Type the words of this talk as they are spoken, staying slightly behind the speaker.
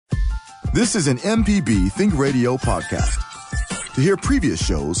This is an MPB Think Radio podcast. To hear previous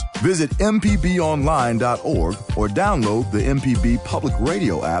shows, visit mpbonline.org or download the MPB Public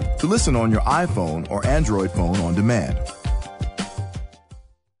Radio app to listen on your iPhone or Android phone on demand.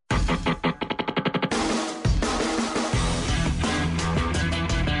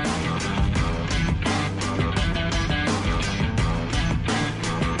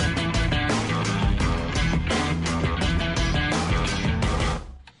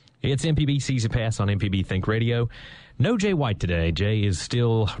 It's MPB Season Pass on MPB Think Radio. No Jay White today. Jay is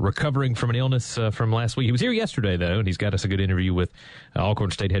still recovering from an illness from last week. He was here yesterday, though, and he's got us a good interview with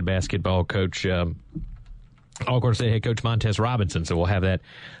Alcorn State head basketball coach, Alcorn State head coach Montez Robinson. So we'll have that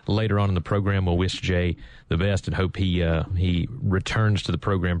later on in the program. We'll wish Jay the best and hope he returns to the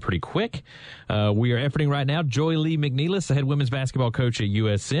program pretty quick. We are efforting right now. Joy Lee McNeilis, the head women's basketball coach at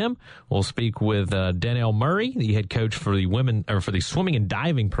USM. We'll speak with Danelle Murray, the head coach for the swimming and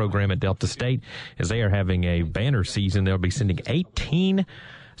diving program at Delta State, as they are having a banner season. They'll be sending 18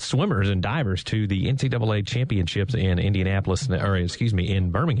 swimmers and divers to the NCAA championships in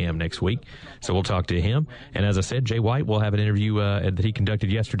in Birmingham next week. So we'll talk to him. And as I said, Jay White will have an interview that he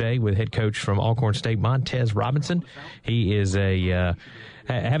conducted yesterday with head coach from Alcorn State, Montez Robinson. He is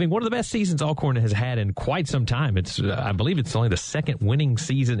having one of the best seasons Alcorn has had in quite some time. I believe it's only the second winning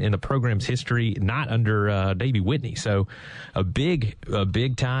season in the program's history, not under Davey Whitney. So a big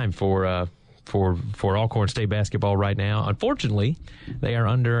time for Alcorn State basketball right now. Unfortunately, they are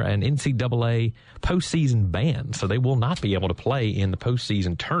under an NCAA postseason ban, so they will not be able to play in the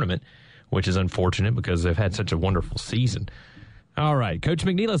postseason tournament, which is unfortunate because they've had such a wonderful season. All right, Coach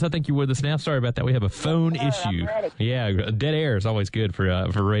McNeilis, I think you're with us now. Sorry about that. We have a phone issue. Yeah, dead air is always good for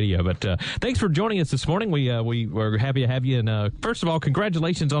radio. But thanks for joining us this morning. We're happy to have you. And first of all,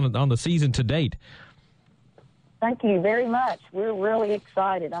 congratulations on the season to date. Thank you very much. We're really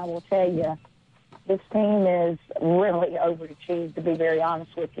excited. I will tell you, this team is really overachieved, to be very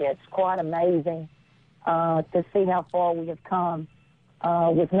honest with you. It's quite amazing to see how far we have come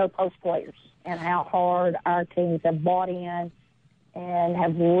with no post players and how hard our teams have bought in and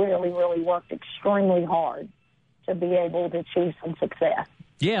have really, really worked extremely hard to be able to achieve some success.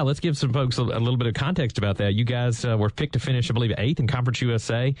 Yeah, let's give some folks a little bit of context about that. You guys were picked to finish, I believe, 8th in Conference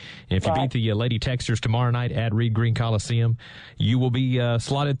USA. And if you beat the Lady Texters tomorrow night at Reed Green Coliseum, you will be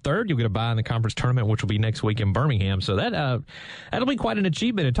slotted 3rd. You'll get a bye in the conference tournament, which will be next week in Birmingham. So that'll be quite an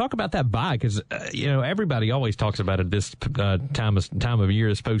achievement. And talk about that bye, because everybody always talks about it this time of year,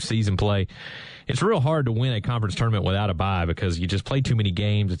 this postseason play. It's real hard to win a conference tournament without a bye because you just play too many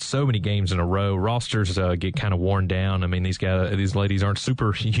games. It's so many games in a row. Rosters get kind of worn down. I mean, these ladies aren't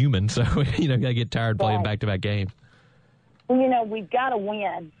superhuman, so they get tired playing back-to-back games. Well, we've got to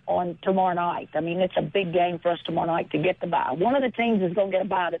win on tomorrow night. I mean, it's a big game for us tomorrow night to get the bye. One of the teams is going to get a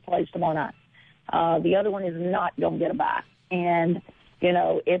bye that plays tomorrow night. The other one is not going to get a bye. And,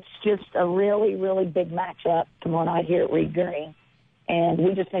 it's just a really, really big matchup tomorrow night here at Reed Green. And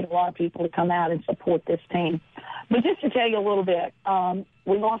we just need a lot of people to come out and support this team. But just to tell you a little bit,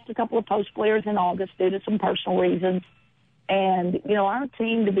 we lost a couple of post players in August due to some personal reasons. And, our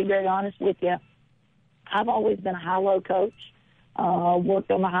team, to be very honest with you, I've always been a high-low coach,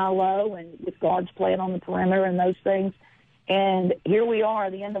 worked on the high-low and with guards playing on the perimeter and those things. And here we are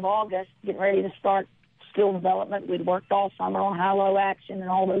at the end of August getting ready to start skill development. We'd worked all summer on high-low action and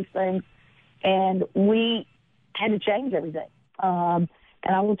all those things. And we had to change everything. And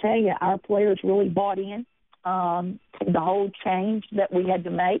I will tell you, our players really bought in to the whole change that we had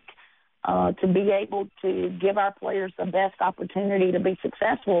to make to be able to give our players the best opportunity to be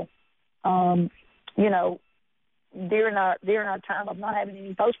successful. During our time of not having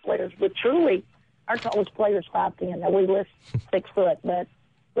any post players, but truly, our tallest player is 5'10". Now we list 6 foot, but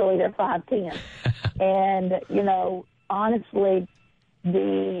really they're 5'10". And honestly,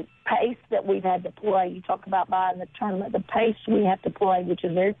 the pace that we've had to play, you talk about buying the tournament, the pace we have to play, which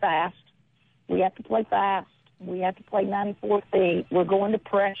is very fast. We have to play fast. We have to play 94 feet. We're going to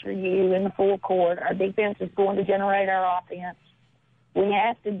pressure you in the full court. Our defense is going to generate our offense. We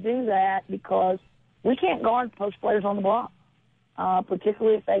have to do that because we can't guard post players on the block,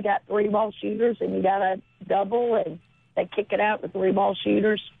 particularly if they got 3-ball shooters and you got a double and they kick it out with 3-ball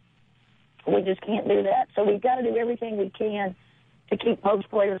shooters. We just can't do that. So we've got to do everything we can to keep post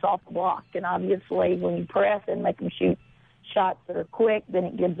players off the block. And obviously, when you press and make them shoot shots that are quick, then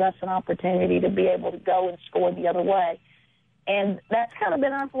it gives us an opportunity to be able to go and score the other way. And that's kind of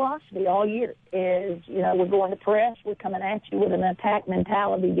been our philosophy all year is, we're going to press. We're coming at you with an attack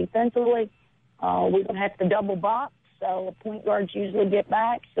mentality defensively. We don't have to double box, so point guards usually get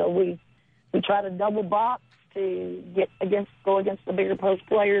back. So we try to double box to go against the bigger post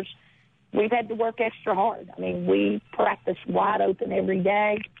players. we've had to work extra hard. I mean, we practice wide open every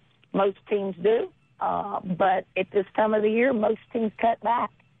day. Most teams do. But at this time of the year, most teams cut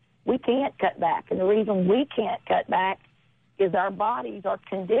back. We can't cut back. And the reason we can't cut back is our bodies are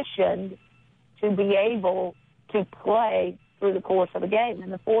conditioned to be able to play through the course of a game.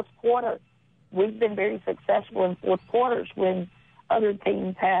 In the fourth quarter, we've been very successful in fourth quarters when other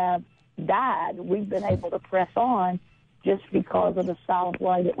teams have died. We've been able to press on just because of the style of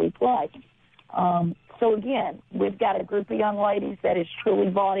play that we play. So, again, we've got a group of young ladies that is truly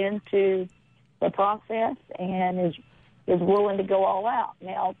bought into the process and is willing to go all out.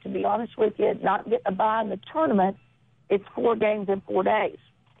 Now, to be honest with you, not getting a bye in the tournament, it's 4 games in 4 days.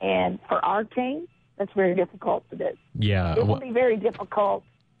 And for our team, that's very difficult to do. Yeah. It will be very difficult,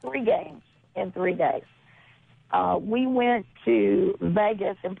 3 games in 3 days. We went to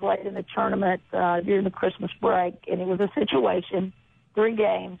Vegas and played in the tournament during the Christmas break, and it was a situation, 3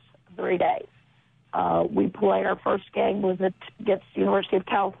 games, 3 days. We played, our first game was against the University of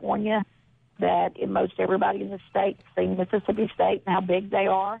California, that in most everybody in the state seen Mississippi State and how big they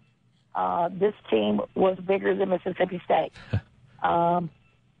are. This team was bigger than Mississippi State.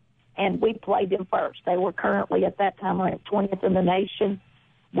 And we played them first. They were currently at that time ranked 20th in the nation.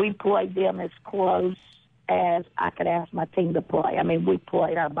 We played them as close as I could ask my team to play. I mean, we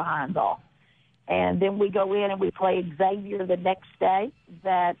played our behinds off. And then we go in and we play Xavier the next day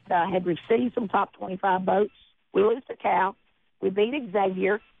that had received some top 25 votes. We lose to Cal. We beat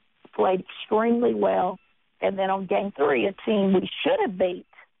Xavier, played extremely well. And then on game 3, a team we should have beat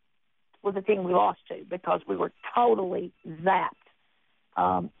was a team we lost to because we were totally zapped.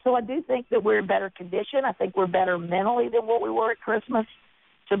 So I do think that we're in better condition. I think we're better mentally than what we were at Christmas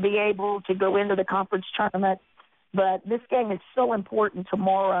to be able to go into the conference tournament. But this game is so important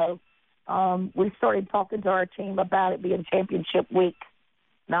tomorrow. We started talking to our team about it being championship week,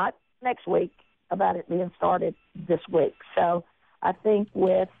 not next week, about it being started this week. So I think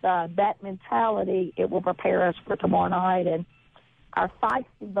with that mentality, it will prepare us for tomorrow night. And our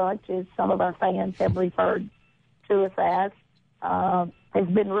feisty bunch, as some of our fans have referred to us as, has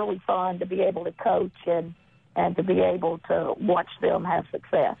been really fun to be able to coach and to be able to watch them have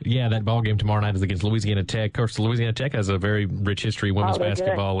success. Yeah, that ball game tomorrow night is against Louisiana Tech. Of course, Louisiana Tech has a very rich history in women's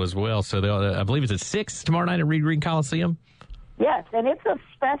basketball as well. So I believe it's at 6 tomorrow night at Reed Green Coliseum. Yes, and it's a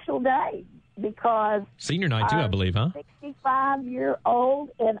special day because senior night too, I believe, huh?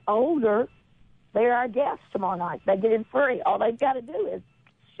 65-year-old and older, they're our guests tomorrow night. They get in free. All they've got to do is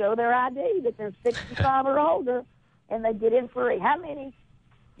show their ID that they're 65 or older, and they get in free. How many?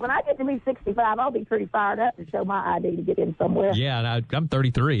 When I get to be 65, I'll be pretty fired up to show my ID to get in somewhere. Yeah, and I'm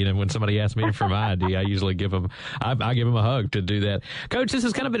 33, and when somebody asks me for my ID, I usually give them a hug to do that. Coach, this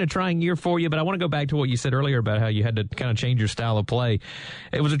has kind of been a trying year for you, but I want to go back to what you said earlier about how you had to kind of change your style of play.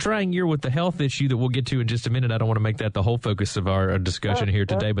 It was a trying year with the health issue that we'll get to in just a minute. I don't want to make that the whole focus of our discussion here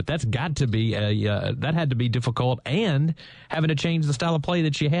today, but that's got to be that had to be difficult, and having to change the style of play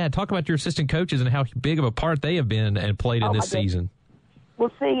that you had. Talk about your assistant coaches and how big of a part they have been and played in this season. We'll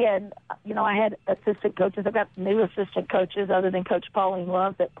see, and, I had assistant coaches. I've got new assistant coaches other than Coach Pauline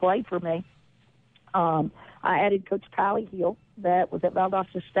Love that played for me. I added Coach Kylie Hill that was at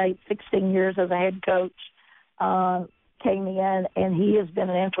Valdosta State, 16 years as a head coach, came in, and he has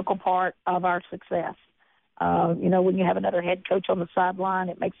been an integral part of our success. When you have another head coach on the sideline,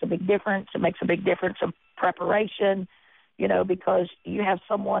 it makes a big difference. It makes a big difference in preparation, because you have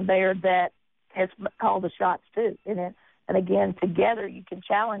someone there that has called the shots too. And again, together you can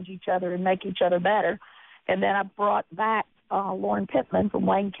challenge each other and make each other better. And then I brought back Lauren Pittman from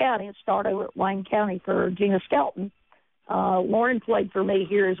Wayne County and started over at Wayne County for Gina Skelton. Lauren played for me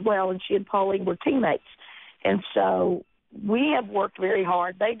here as well, and she and Pauline were teammates. And so we have worked very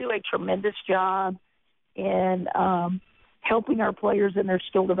hard. They do a tremendous job in helping our players in their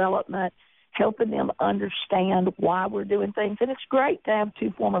skill development, helping them understand why we're doing things. And it's great to have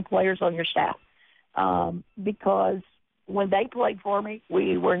 2 former players on your staff because when they played for me,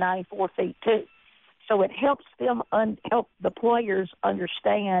 we were 94 feet too. So it helps them help the players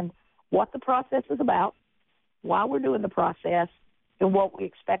understand what the process is about, why we're doing the process, and what we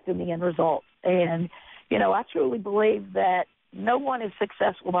expect in the end result. And, I truly believe that no one is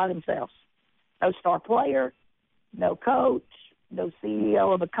successful by themselves. No star player, no coach, no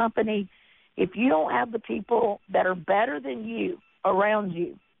CEO of a company. If you don't have the people that are better than you around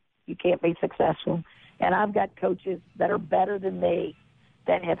you, you can't be successful. And I've got coaches that are better than me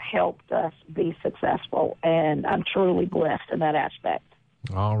that have helped us be successful, and I'm truly blessed in that aspect.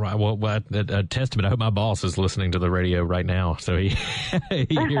 All right. Well, a testament. I hope my boss is listening to the radio right now, so he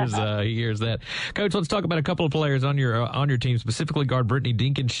hears that. Coach, let's talk about a couple of players on your team, specifically guard Brittany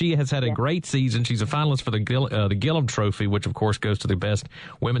Dinkins. She has had a great season. She's a finalist for the Gillum Trophy, which of course goes to the best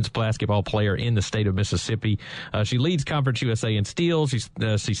women's basketball player in the state of Mississippi. She leads Conference USA in steals. She's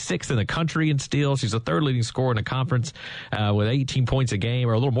sixth in the country in steals. She's the third leading scorer in the conference with 18 points a game,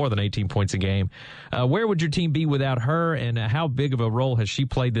 or a little more than 18 points a game. Where would your team be without her, and how big of a role has she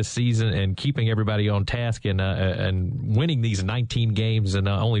played this season in keeping everybody on task and winning these 19 games and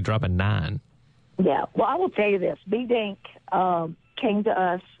only dropping 9? Yeah, well, I will tell you this. B. Dink came to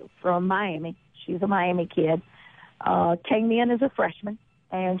us from Miami. She's a Miami kid. Came in as a freshman,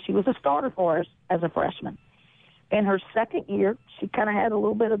 and she was a starter for us as a freshman. In her second year, she kind of had a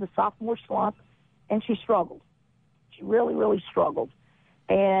little bit of the sophomore slump, and she struggled. She really, really struggled.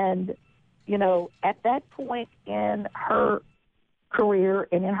 And, you know, at that point in her career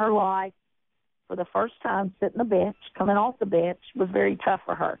and in her life, for the first time sitting the bench, coming off the bench, was very tough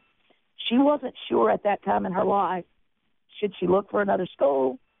for her. She wasn't sure at that time in her life, should she look for another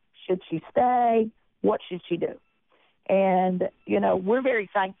school? Should she stay? What should she do? And, you know, we're very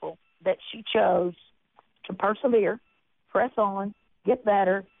thankful that she chose to persevere, press on, get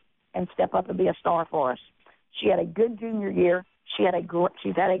better, and step up and be a star for us. She had a good junior year. She's had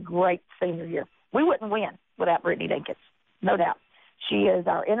a great senior year. We wouldn't win without Brittany Dinkins, no doubt. She is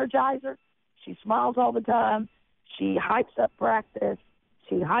our energizer. She smiles all the time. She hypes up practice.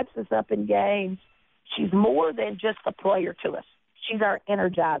 She hypes us up in games. She's more than just a player to us. She's our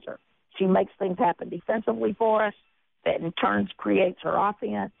energizer. She makes things happen defensively for us that in turn creates her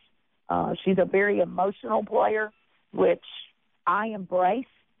offense. She's a very emotional player, which I embrace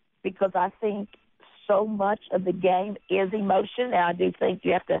because I think so much of the game is emotion. Now, I do think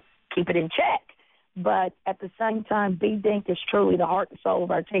you have to keep it in check. But at the same time, B. Dink is truly the heart and soul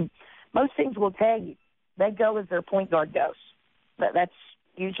of our team. Most teams will tell you they go as their point guard goes. That's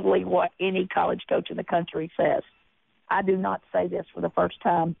usually what any college coach in the country says. I do not say this for the first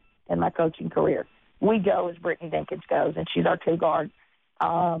time in my coaching career. We go as Brittany Dinkins goes, and she's our two guard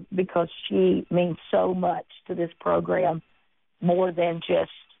because she means so much to this program, more than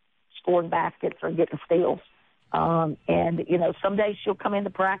just scoring baskets or getting steals. And, you know, some days she'll come into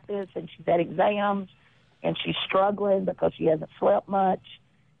practice and she's at exams and she's struggling because she hasn't slept much.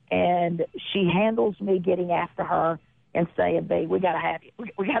 And she handles me getting after her and saying, "B, we got to have you.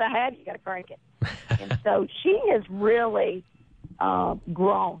 We got to have you. You got to crank it." And so she has really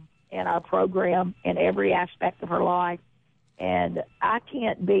grown in our program in every aspect of her life. And I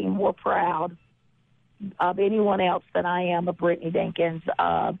can't be more proud of anyone else than I am of Brittany Dinkins,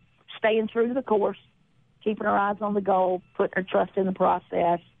 staying true to the course, keeping her eyes on the goal, putting her trust in the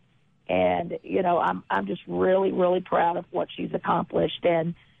process. And, you know, I'm just really, really proud of what she's accomplished.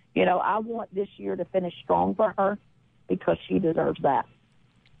 And, you know, I want this year to finish strong for her because she deserves that.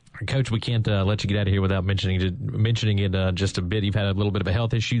 Coach, we can't let you get out of here without mentioning it just a bit. You've had a little bit of a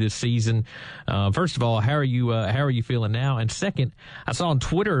health issue this season. First of all, how are you feeling now? And second, I saw on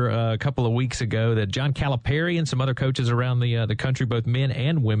Twitter a couple of weeks ago that John Calipari and some other coaches around the country, both men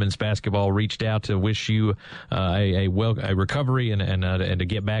and women's basketball, reached out to wish you a recovery and to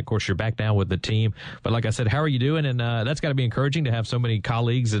get back. Of course, you're back now with the team. But like I said, how are you doing? And that's got to be encouraging to have so many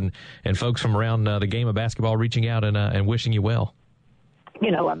colleagues and folks from around the game of basketball reaching out and wishing you well. You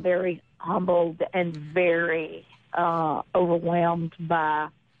know, I'm very humbled and very overwhelmed by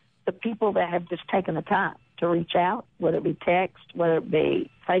the people that have just taken the time to reach out, whether it be text, whether it be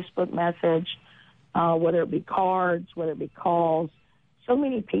Facebook message, whether it be cards, whether it be calls. So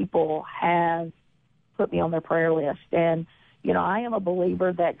many people have put me on their prayer list. And, you know, I am a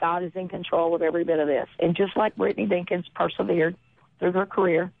believer that God is in control of every bit of this. And just like Brittany Dinkins persevered through her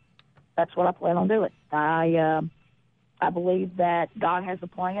career, that's what I plan on doing. I believe that God has a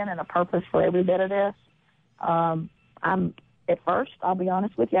plan and a purpose for every bit of this. At first, I'll be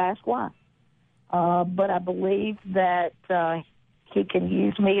honest with you, I ask why. But I believe that he can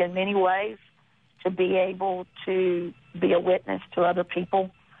use me in many ways to be able to be a witness to other people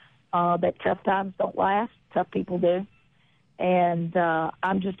that tough times don't last, tough people do. And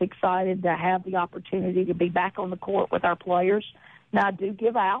I'm just excited to have the opportunity to be back on the court with our players. Now, I do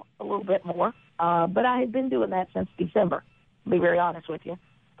give out a little bit more. But I had been doing that since December, to be very honest with you.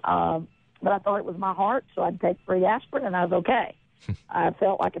 But I thought it was my heart, so I'd take 3 aspirin, and I was okay. I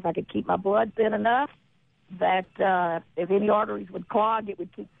felt like if I could keep my blood thin enough that if any arteries would clog, it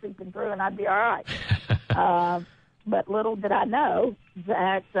would keep seeping through, and I'd be all right. But little did I know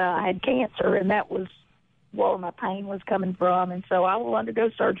that I had cancer, and that was where my pain was coming from. And so I will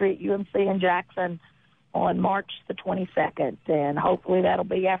undergo surgery at UMC in Jackson on March the 22nd. And hopefully that'll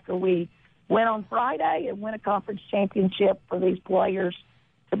be after we win on Friday and win a conference championship for these players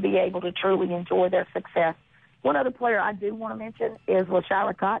to be able to truly enjoy their success. One other player I do want to mention is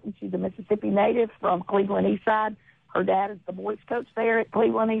LaShira Cotton. She's a Mississippi native from Cleveland Eastside. Her dad is the boys coach there at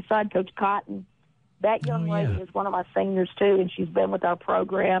Cleveland Eastside, Coach Cotton. That young lady is one of my seniors, too, and she's been with our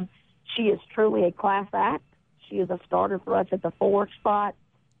program. She is truly a class act. She is a starter for us at the 4 spot.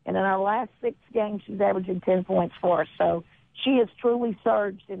 And in our last 6 games, she's averaging 10 points for us. So she has truly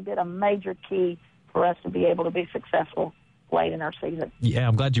surged and been a major key for us to be able to be successful late in our season. Yeah,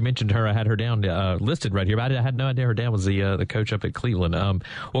 I'm glad you mentioned her. I had her down listed right here, but I had no idea her dad was the coach up at Cleveland.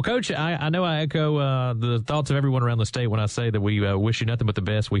 Well, Coach, I know I echo the thoughts of everyone around the state when I say that we wish you nothing but the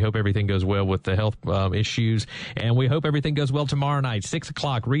best. We hope everything goes well with the health issues, and we hope everything goes well tomorrow night, 6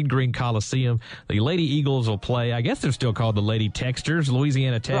 o'clock, Reed Green Coliseum. The Lady Eagles will play. I guess they're still called the Lady Texters,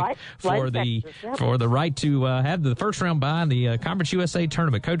 Louisiana Tech, for the right to have the first round bye in the Conference USA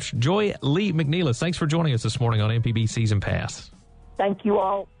tournament. Coach Joy Lee McNelis, thanks for joining us this morning on MPB Season Pass. Thank you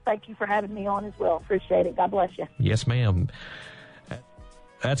all. Thank you for having me on as well. Appreciate it. God bless you. Yes, ma'am.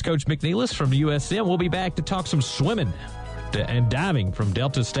 That's Coach McNelis from USM. We'll be back to talk some swimming and diving from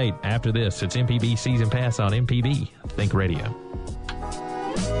Delta State after this. It's MPB Season Pass on MPB Think Radio.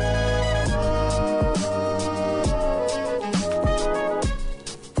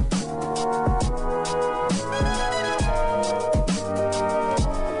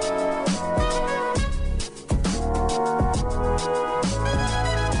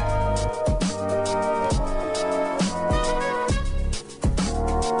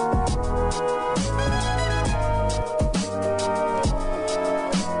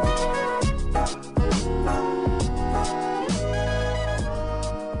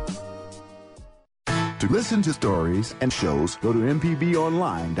 To listen to stories and shows, go to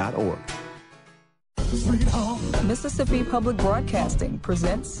mpbonline.org. Mississippi Public Broadcasting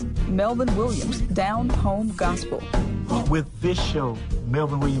presents Melvin Williams' Down Home Gospel. With this show,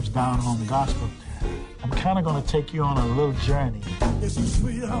 Melvin Williams' Down Home Gospel, I'm kind of going to take you on a little journey.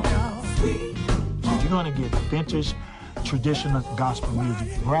 You're going to get vintage, traditional gospel music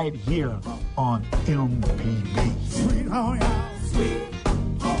right here on MPB.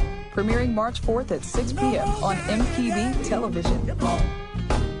 Premiering March 4th at 6 p.m. on MPB Television.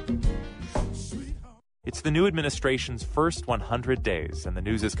 It's the new administration's first 100 days, and the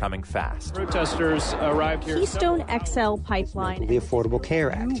news is coming fast. Protesters arrived here. Keystone XL pipeline. The Affordable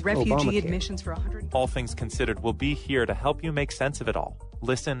Care Act. New refugee admissions for 100. All Things Considered will be here to help you make sense of it all.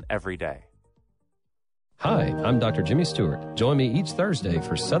 Listen every day. Hi, I'm Dr. Jimmy Stewart. Join me each Thursday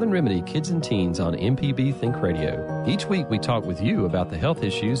for Southern Remedy Kids and Teens on MPB Think Radio. Each week we talk with you about the health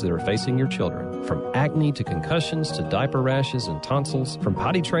issues that are facing your children, from acne to concussions to diaper rashes and tonsils, from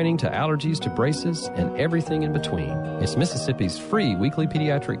potty training to allergies to braces, and everything in between. It's Mississippi's free weekly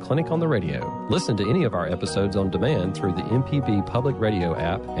pediatric clinic on the radio. Listen to any of our episodes on demand through the MPB Public Radio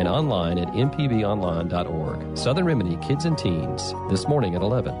app and online at mpbonline.org. Southern Remedy Kids and Teens, this morning at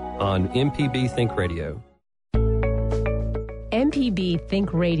 11 on MPB Think Radio. MPB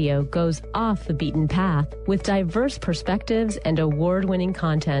Think Radio goes off the beaten path with diverse perspectives and award-winning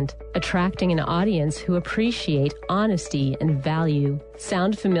content, attracting an audience who appreciate honesty and value.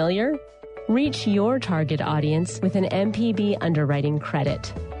 Sound familiar? Reach your target audience with an MPB underwriting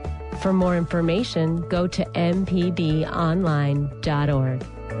credit. For more information, go to mpbonline.org.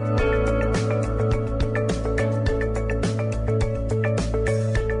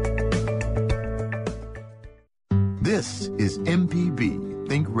 This is MPB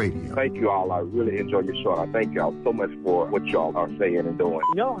Think Radio. Thank you all. I really enjoy your show. I thank y'all so much for what y'all are saying and doing.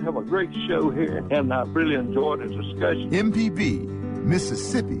 Y'all have a great show here, and I really enjoyed the discussion. MPB,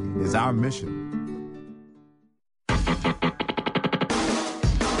 Mississippi is our mission.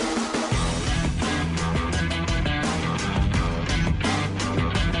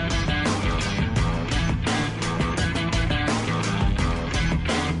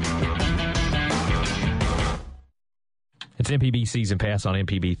 It's MPB Season Pass on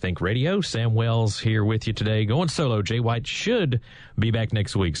MPB Think Radio. Sam Wells here with you today, going solo. Jay White should be back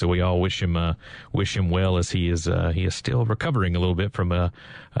next week, so we all wish him well as he is still recovering a little bit from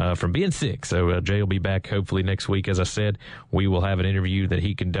being sick. So Jay will be back hopefully next week. As I said, we will have an interview that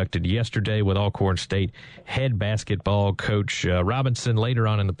he conducted yesterday with Alcorn State head basketball coach Robinson later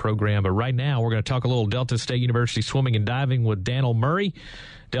on in the program. But right now, we're going to talk a little Delta State University swimming and diving with Daniel Murray.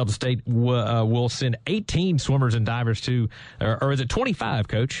 Delta State will send 18 swimmers and divers to, or is it 25,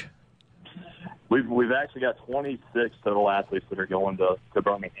 Coach? We've actually got 26 total athletes that are going to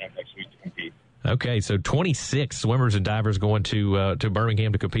Birmingham next week to compete. Okay, so 26 swimmers and divers going to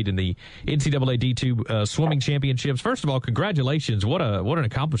Birmingham to compete in the NCAA D2 swimming championships. First of all, congratulations! What an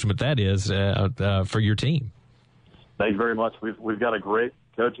accomplishment that is for your team. Thank you very much. We've got a great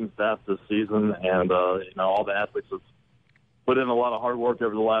coaching staff this season, and all the athletes have put in a lot of hard work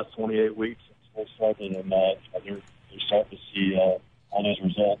over the last 28 weeks since school started, and you're starting to see all those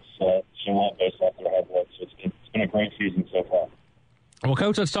results show up based off their hard work. So it's been a great season so far. Well,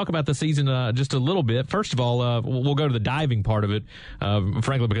 Coach, let's talk about the season just a little bit. First of all, we'll go to the diving part of it,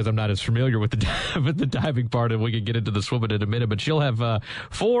 frankly, because I'm not as familiar with the diving part, and we can get into the swimming in a minute. But you'll have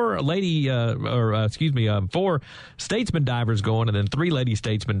four statesman divers going, and then 3 lady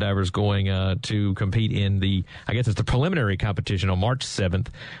statesman divers going to compete in the preliminary competition on March 7th.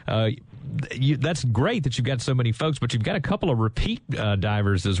 That's great that you've got so many folks, but you've got a couple of repeat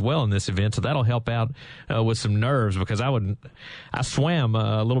divers as well in this event, so that'll help out with some nerves, because I swam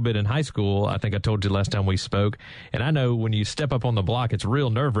a little bit in high school. I think I told you last time we spoke, and I know when you step up on the block, it's real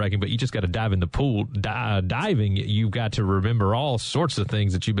nerve-wracking, but you just got to dive in the pool. Diving, you've got to remember all sorts of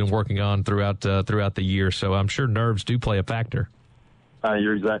things that you've been working on throughout the year, so I'm sure nerves do play a factor.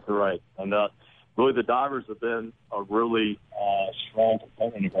 You're exactly right, and really, the divers have been a really strong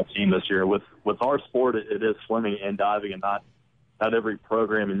component of our team this year. With our sport, it is swimming and diving, and not every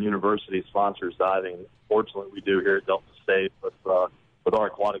program and university sponsors diving. Fortunately, we do here at Delta State with our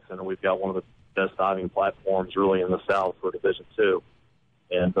aquatic center. We've got one of the best diving platforms really in the South for Division II.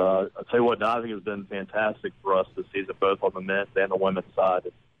 And I'll tell you what, diving has been fantastic for us this season, both on the men's and the women's side.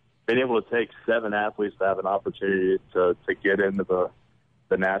 Being able to take 7 athletes to have an opportunity to get into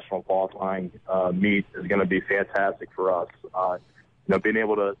the national qualifying meet is going to be fantastic for us. Being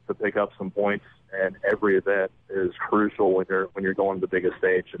able to pick up some points in every event is crucial when you're going to the biggest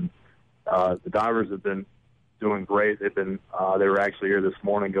stage. And the divers have been doing great. They were actually here this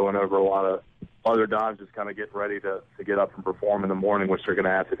morning going over a lot of other dives, just kind of getting ready to get up and perform in the morning, which they're going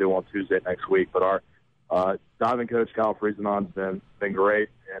to have to do on Tuesday next week. But our diving coach, Kyle Friesenon's been great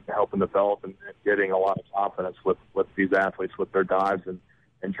and helping develop and getting a lot of confidence with these athletes with their dives and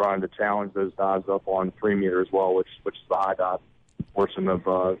trying to challenge those dives up on 3 meter as well, which is the high dive portion of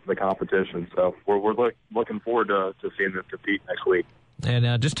the competition. So we're looking forward to seeing them compete next week.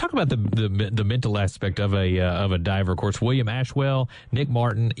 And just talk about the mental aspect of a diver. Of course, William Ashwell, Nick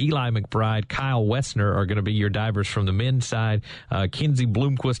Martin, Eli McBride, Kyle Wessner are going to be your divers from the men's side. Kenzie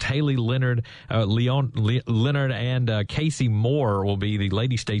Bloomquist, Haley Leonard, Leonard, and Casey Moore will be the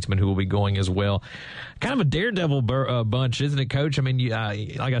lady statesmen who will be going as well. Kind of a daredevil bunch, isn't it, Coach? I mean,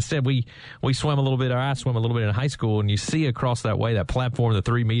 like I said, we swam a little bit, or I swam a little bit in high school, and you see across that way, that platform, the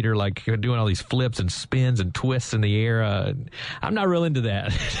 3 meter, like doing all these flips and spins and twists in the air. I'm not really into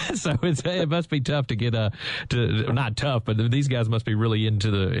that. So it must be tough to get not tough, but these guys must be really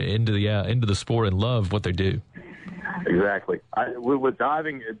into the sport and love what they do. Exactly. With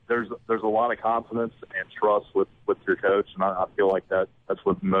diving, there's a lot of confidence and trust with your coach, and I feel like that's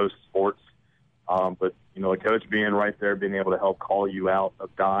with most sports. But a coach being right there, being able to help call you out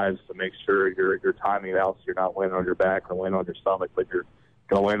of dives to make sure you're timing it out so you're not landing on your back or landing on your stomach, but you're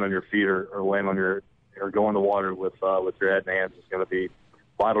going to land on your feet or land on your or go in the water with your head and hands is going to be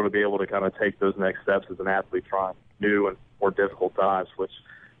vital to be able to kind of take those next steps as an athlete trying new and more difficult dives. Which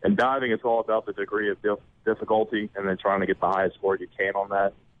in diving, it's all about the degree of difficulty and then trying to get the highest score you can on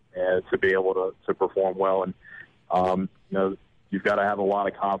that and to be able to perform well. And you've got to have a lot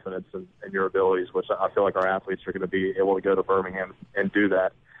of confidence in your abilities, which I feel like our athletes are going to be able to go to Birmingham and do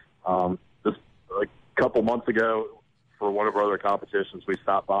that. Just a couple months ago, for one of our other competitions, we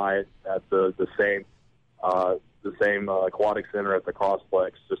stopped by at the same aquatic center at the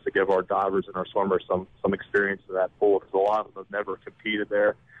Crossplex just to give our divers and our swimmers some experience in that pool, because a lot of them have never competed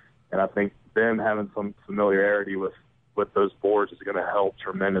there. And I think them having some familiarity with those boards is going to help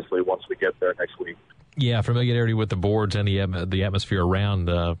tremendously once we get there next week. Yeah, familiarity with the boards and the atmosphere around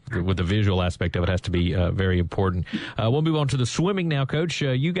with the visual aspect of it has to be very important. We'll move on to the swimming now, Coach.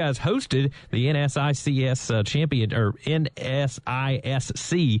 You guys hosted the NSICS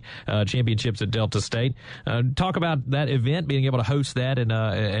NSISC championships at Delta State. Talk about that event, being able to host that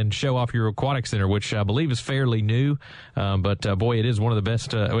and show off your aquatic center, which I believe is fairly new. But boy, it is one of the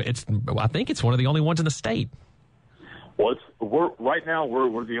best. I think it's one of the only ones in the state. Well, right now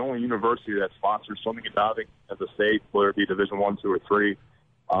we're the only university that sponsors swimming and diving at the state, whether it be Division I, II, or III.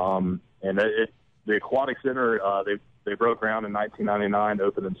 And the aquatic center they broke ground in 1999,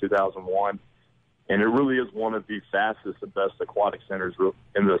 opened in 2001, and it really is one of the fastest and best aquatic centers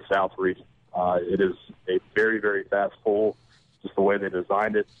in the South region. It is a very, very fast pool, just the way they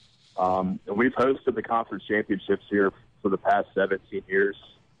designed it. And we've hosted the conference championships here for the past 17 years,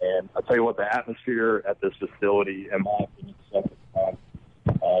 And I'll tell you what, the atmosphere at this facility, in my opinion, is second to none.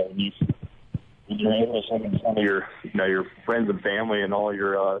 When you're able to swim in front of your friends and family and all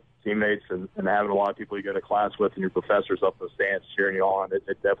your teammates and having a lot of people you go to class with and your professors up in the stands cheering you on, it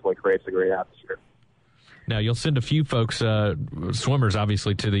definitely creates a great atmosphere. Now, you'll send a few folks, swimmers,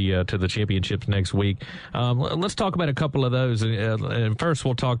 obviously, to the championships next week. Let's talk about a couple of those. And first,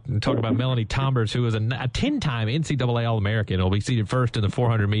 we'll talk about Melanie Tombers, who is a 10-time NCAA All-American. Will be seated first in the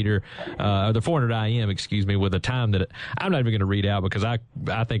 400-meter, the 400 IM, with a time that I'm not even going to read out because I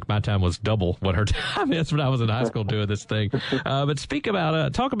think my time was double what her time is when I was in high school doing this thing. But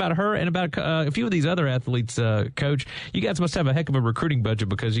talk about her and about a few of these other athletes, Coach. You guys must have a heck of a recruiting budget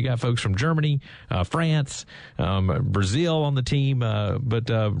because you got folks from Germany, France, Brazil on the team, but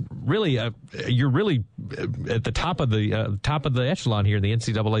really, you're really at the top of the echelon here in the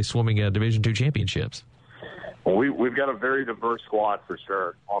NCAA swimming Division II championships. Well, we've got a very diverse squad for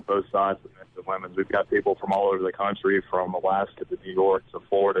sure on both sides of men's and women's. We've got people from all over the country, from Alaska to New York to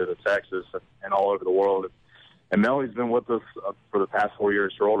Florida to Texas and all over the world. And Melanie's been with us for the past 4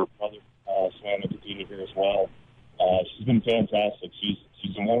 years. Her older brother swam and competed here as well. She's been fantastic.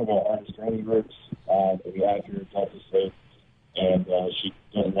 She's in one of our hardest training groups that we have here in Texas State, and she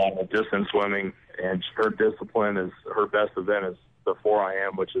does a lot of distance swimming, and her discipline is her best event is the 4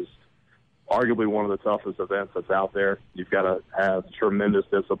 IM, which is arguably one of the toughest events that's out there. You've got to have tremendous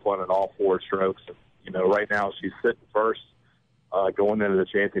discipline in all 4 strokes. Right now she's sitting first going into the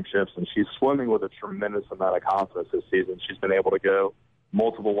championships, and she's swimming with a tremendous amount of confidence this season. She's been able to go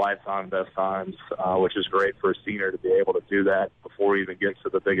multiple lifetime best times, which is great for a senior to be able to do that before he even gets to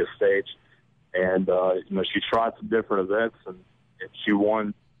the biggest stage. And, she tried some different events, and she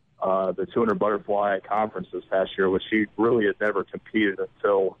won the 200 butterfly conference this past year, which she really had never competed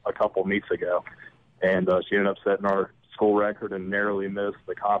until a couple meets ago. And she ended up setting our school record and narrowly missed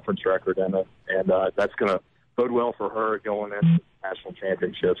the conference record in it. And that's going to bode well for her going into national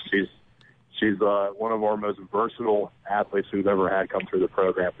championships. She's one of our most versatile athletes we've ever had come through the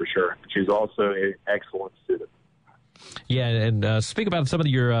program for sure. She's also an excellent student. Yeah, and speak about some of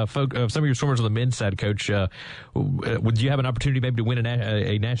your some of your swimmers on the men's side, Coach. Would you have an opportunity maybe to win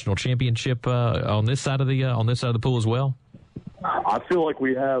a national championship on this side of the pool as well? I feel like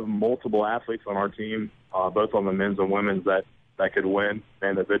we have multiple athletes on our team, both on the men's and women's, that could win an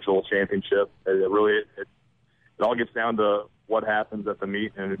individual championship. It all gets down to what happens at the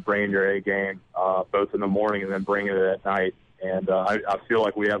meet and bringing your A game, both in the morning and then bringing it at night. And I feel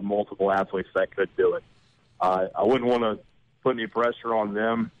like we have multiple athletes that could do it. I wouldn't want to put any pressure on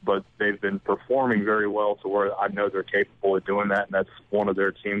them, but they've been performing very well to where I know they're capable of doing that, and that's one of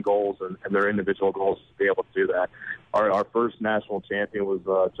their team goals and their individual goals to be able to do that. Our first national champion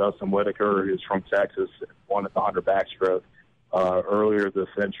was Justin Whitaker, who's from Texas, won at the 100 backstroke earlier this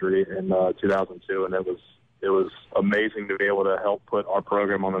century in 2002, and it was amazing to be able to help put our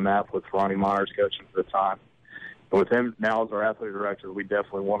program on the map with Ronnie Myers coaching at the time. And with him now as our athletic director, we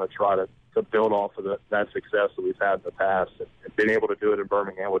definitely want to try to build off of that success that we've had in the past. And being able to do it in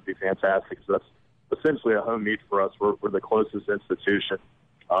Birmingham would be fantastic, because that's essentially a home meet for us. We're the closest institution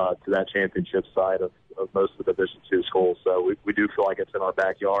to that championship side of most of the Division II schools. So we do feel like it's in our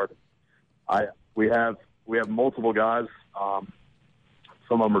backyard. We have multiple guys.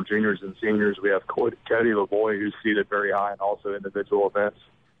 Some of them are juniors and seniors. We have Cody Lavoie, who's seated very high in also individual events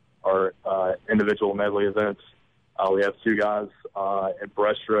or individual medley events. We have 2 guys in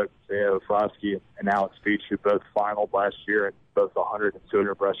breaststroke, Theo Frosky and Alex Beach, who both finaled last year in both the 100 and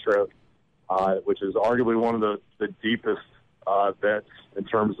 200 breaststroke, which is arguably one of the deepest events in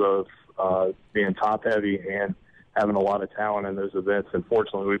terms of being top-heavy and having a lot of talent in those events. And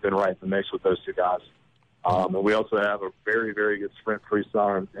fortunately, we've been right in the mix with those 2 guys. And we also have a very, very good sprint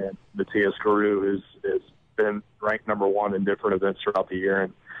freestyler and Matthias Carew, who's been ranked number 1 in different events throughout the year,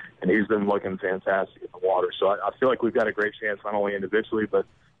 and he's been looking fantastic in the water. So I feel like we've got a great chance, not only individually, but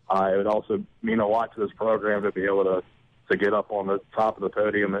it would also mean a lot to this program to be able to get up on the top of the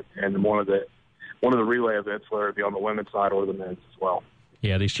podium and one of the relay events, whether it be on the women's side or the men's as well.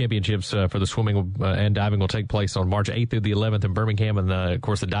 Yeah, these championships for the swimming and diving will take place on March 8th through the 11th in Birmingham, and, of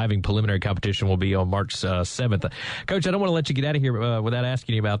course, the diving preliminary competition will be on March 7th. Coach, I don't want to let you get out of here without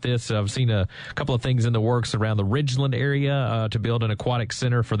asking you about this. I've seen a couple of things in the works around the Ridgeland area to build an aquatic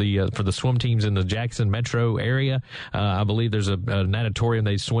center for the swim teams in the Jackson metro area. I believe there's a natatorium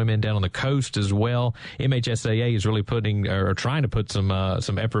they swim in down on the coast as well. MHSAA is really trying to put some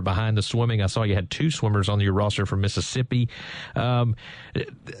effort behind the swimming. I saw you had 2 swimmers on your roster from Mississippi.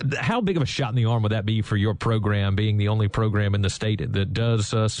 How big of a shot in the arm would that be for your program, being the only program in the state that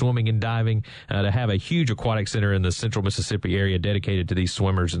does swimming and diving, to have a huge aquatic center in the central Mississippi area dedicated to these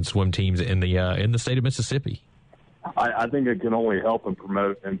swimmers and swim teams in the state of Mississippi? I think it can only help and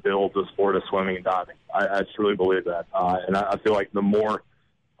promote and build the sport of swimming and diving. I truly believe that. And I feel like the more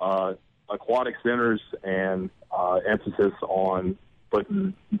aquatic centers and emphasis on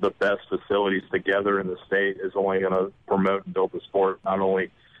putting the best facilities together in the state is only going to promote and build the sport, not only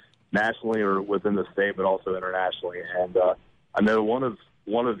nationally or within the state, but also internationally. And I know one of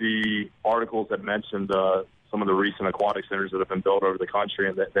the articles that mentioned some of the recent aquatic centers that have been built over the country,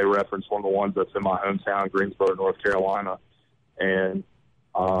 and that they referenced one of the ones that's in my hometown, Greensboro, North Carolina. And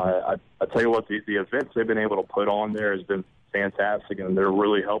I tell you what, the events they've been able to put on there has been fantastic, and they're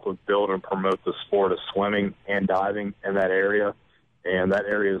really helping build and promote the sport of swimming and diving in that area. And that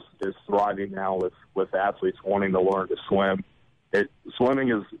area is thriving now with athletes wanting to learn to swim. Swimming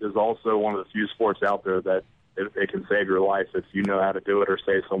is also one of the few sports out there that it can save your life if you know how to do it or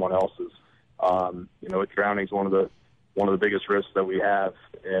save someone else's. Drowning is one of the biggest risks that we have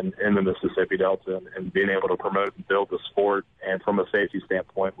in the Mississippi Delta, and being able to promote and build the sport and from a safety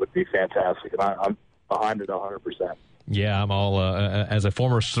standpoint would be fantastic. And I'm behind it 100%. Yeah, I'm all as a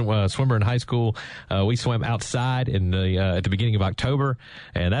former swimmer in high school. We swam outside at the beginning of October,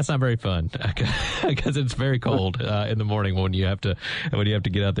 and that's not very fun because it's very cold in the morning when you have to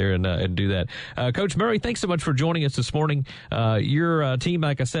get out there and do that. Coach Murray, thanks so much for joining us this morning. Your team,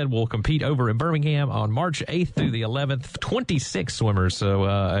 like I said, will compete over in Birmingham on March 8th through the 11th. 26 swimmers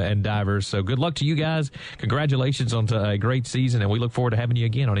and divers. So good luck to you guys. Congratulations on a great season, and we look forward to having you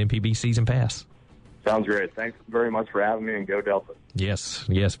again on MPB Season Pass. Sounds great. Thanks very much for having me, and go Delta. Yes,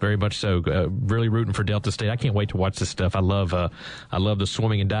 very much so. Really rooting for Delta State. I can't wait to watch this stuff. I love the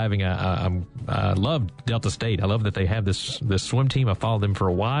swimming and diving. I love Delta State. I love that they have this swim team. I followed them for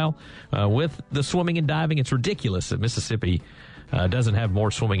a while. With the swimming and diving, it's ridiculous that Mississippi doesn't have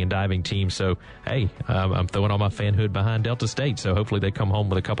more swimming and diving teams. So, hey, I'm throwing all my fanhood behind Delta State. So hopefully they come home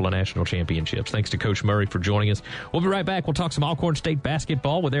with a couple of national championships. Thanks to Coach Murray for joining us. We'll be right back. We'll talk some Alcorn State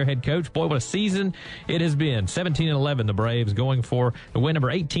basketball with their head coach. Boy, what a season it has been. 17-11, the Braves going for the win number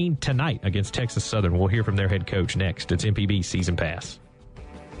 18 tonight against Texas Southern. We'll hear from their head coach next. It's MPB Season Pass.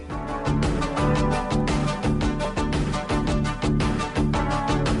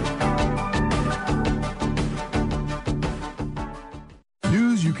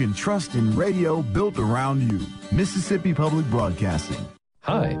 You can trust in radio built around you. Mississippi Public Broadcasting.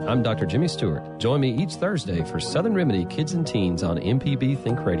 Hi, I'm Dr. Jimmy Stewart. Join me each Thursday for Southern Remedy Kids and Teens on MPB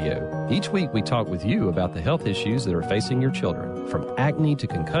Think Radio. Each week we talk with you about the health issues that are facing your children, from acne to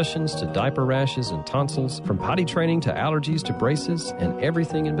concussions to diaper rashes and tonsils, from potty training to allergies to braces, and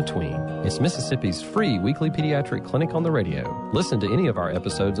everything in between. It's Mississippi's free weekly pediatric clinic on the radio. Listen to any of our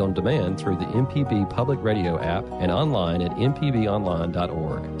episodes on demand through the MPB Public Radio app and online at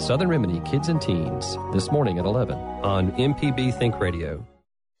mpbonline.org. Southern Remedy Kids and Teens, this morning at 11 on MPB Think Radio.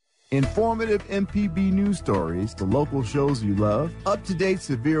 Informative MPB news stories, the local shows you love, up-to-date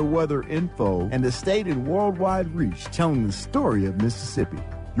severe weather info, and the state and worldwide reach telling the story of Mississippi.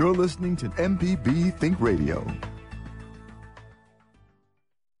 You're listening to MPB Think Radio.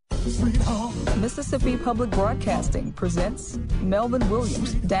 Mississippi Public Broadcasting presents Melvin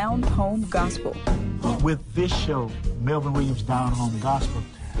Williams Down Home Gospel. With this show, Melvin Williams Down Home Gospel,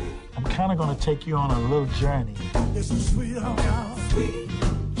 I'm kind of going to take you on a little journey.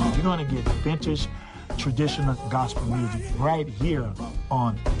 You're going to get vintage, traditional gospel music right here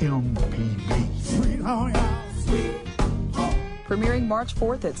on MPB. Premiering March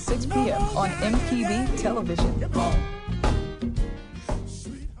 4th at 6 p.m. on MPB Television.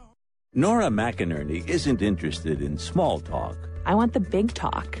 Nora McInerney isn't interested in small talk. I want the big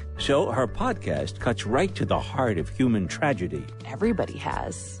talk. So her podcast cuts right to the heart of human tragedy. Everybody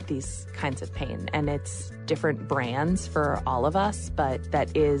has these kinds of pain, and it's different brands for all of us, but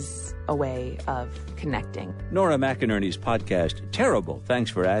that is a way of connecting. Nora McInerney's podcast, Terrible,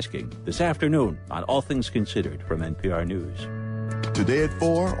 Thanks for Asking, this afternoon on All Things Considered from NPR News. Today at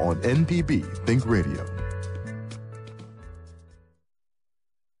 4 on MPB Think Radio.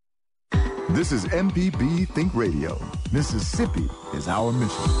 This is MPB Think Radio. Mississippi is our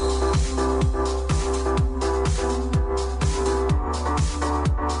mission.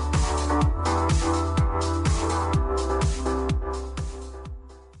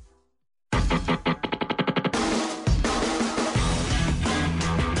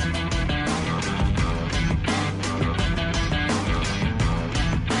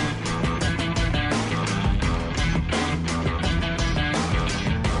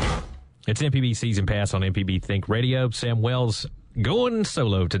 It's MPB Season Pass on MPB Think Radio. Sam Wells going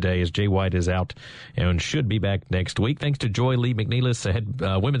solo today as Jay White is out and should be back next week. Thanks to Joy Lee McNeilis, head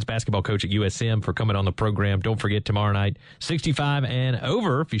women's basketball coach at USM, for coming on the program. Don't forget, tomorrow night, 65 and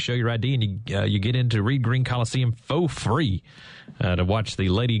over, if you show your ID and you get into Reed Green Coliseum for free to watch the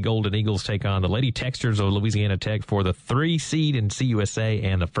Lady Golden Eagles take on the Lady Texters of Louisiana Tech for the 3 seed in CUSA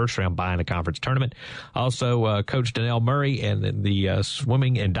and the first round bye in the conference tournament. Also, Coach Donnell Murray and the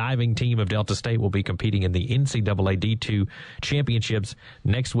swimming and diving team of Delta State will be competing in the NCAA D2 Championships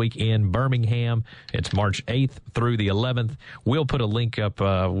next week in Birmingham. It's March 8th through the 11th. We'll put a link up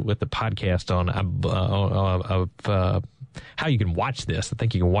with the podcast on how you can watch this. I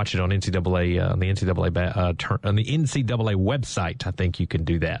think you can watch it on NCAA on the NCAA website. I think you can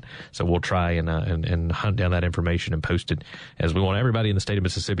do that. So we'll try and hunt down that information and post it, as we want everybody in the state of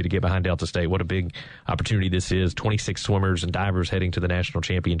Mississippi to get behind Delta State. What a big opportunity this is. 26 swimmers and divers heading to the national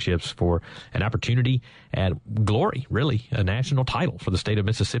championships for an opportunity at glory, really, a national title for the state of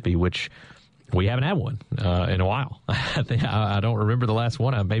Mississippi, which we haven't had one in a while. I don't remember the last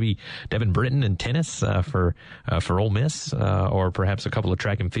one. Maybe Devin Britton in tennis for Ole Miss, or perhaps a couple of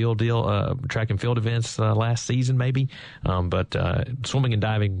track and field events last season, maybe. But swimming and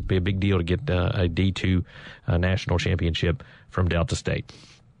diving would be a big deal to get a D2 national championship from Delta State.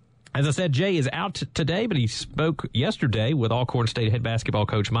 As I said, Jay is out today, but he spoke yesterday with Alcorn State head basketball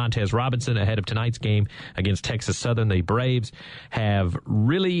coach Montez Robinson ahead of tonight's game against Texas Southern. The Braves have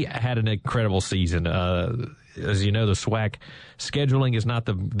really had an incredible season. As you know, the SWAC scheduling is not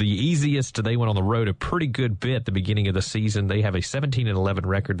the easiest. They went on the road a pretty good bit at the beginning of the season. They have a 17-11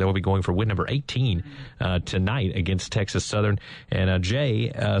 record. They will be going for win number 18 tonight against Texas Southern. And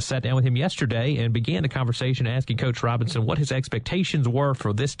Jay sat down with him yesterday and began the conversation asking Coach Robinson what his expectations were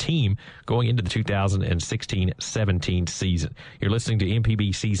for this team going into the 2016-17 season. You're listening to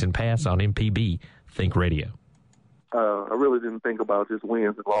MPB Season Pass on MPB Think Radio. I really didn't think about just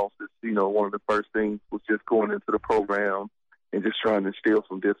wins and losses. You know, one of the first things was just going into the program and just trying to instill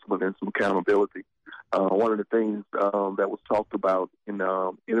some discipline and some accountability. One of the things that was talked about in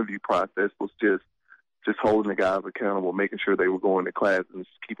the interview process was just holding the guys accountable, making sure they were going to class and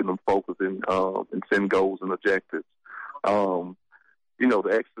just keeping them focused and setting goals and objectives. You know,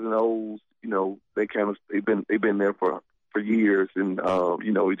 the X's and O's, you know, they've been there for years, and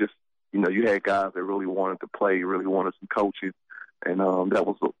you had guys that really wanted to play, really wanted some coaching, and that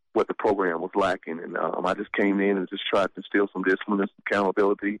was what the program was lacking. And I just came in and just tried to instill some discipline and some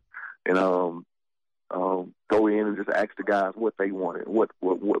accountability, and go in and just ask the guys what they wanted, what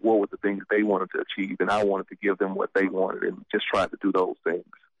were the things they wanted to achieve, and I wanted to give them what they wanted, and just tried to do those things.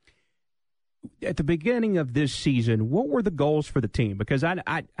 At the beginning of this season, what were the goals for the team? Because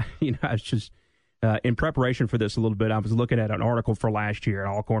I was just in preparation for this a little bit, I was looking at an article for last year,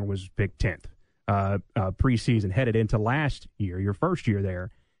 and Alcorn was picked 10th preseason, headed into last year, your first year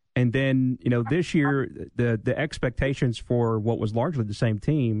there. And then, you know, this year, the expectations for what was largely the same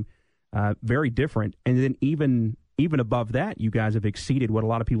team, very different. And then even above that, you guys have exceeded what a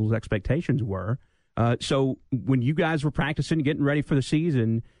lot of people's expectations were. So when you guys were practicing, getting ready for the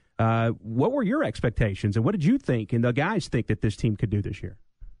season, what were your expectations, and what did you think and the guys think that this team could do this year?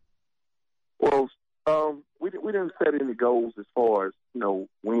 Well, we didn't set any goals as far as, you know,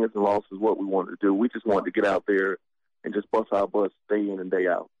 wins and losses, what we wanted to do. We just wanted to get out there and just bust our butts day in and day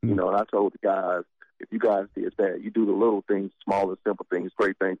out. Mm-hmm. You know, and I told the guys, if you guys did that, you do the little things, small and simple things,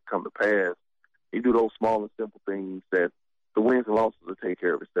 great things come to pass. You do those small and simple things, that the wins and losses will take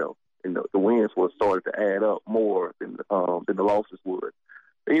care of itself. And the wins will start to add up more than the losses would.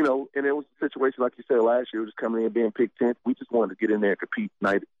 And, you know, and it was a situation, like you said, last year, just coming in being picked 10th. We just wanted to get in there and compete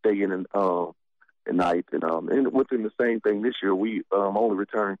day in and night. And within the same thing this year, we only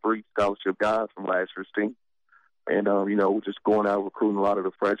returned 3 scholarship guys from last year's team. And, you know, just going out recruiting a lot of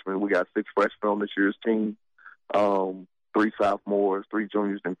the freshmen. We got 6 freshmen on this year's team, 3 sophomores, 3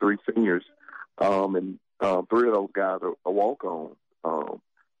 juniors, and 3 seniors. And 3 of those guys are walk-ons.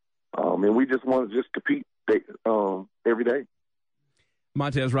 And we just want to just compete every day.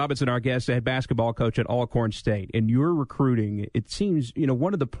 Montez Robinson, our guest, head basketball coach at Alcorn State. And your recruiting, it seems, you know,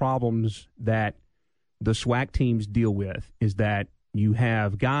 one of the problems that the SWAC teams deal with is that you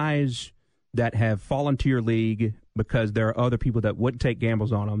have guys that have fallen to your league because there are other people that wouldn't take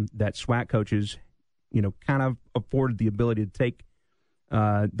gambles on them, that SWAC coaches, you know, kind of afforded the ability to take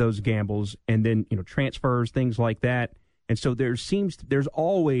those gambles, and then, you know, transfers, things like that. And so there's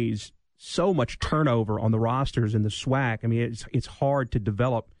always so much turnover on the rosters in the SWAC. I mean, it's hard to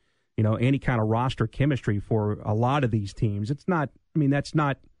develop, you know, any kind of roster chemistry for a lot of these teams. It's not, I mean, that's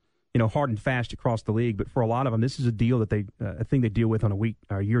not, you know, hard and fast across the league, but for a lot of them, this is a deal that a thing they deal with on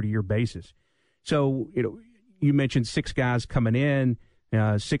a year-to-year basis. So, you know, you mentioned 6 guys coming in,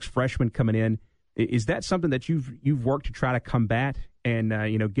 6 freshmen coming in. Is that something that you've worked to try to combat and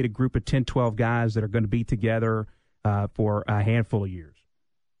get a group of 10, 12 guys that are going to be together for a handful of years?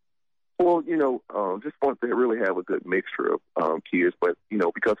 Well, just want to really have a good mixture of kids. But,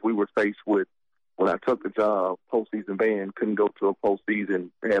 because we were faced with, when I took the job, postseason ban, couldn't go to a postseason,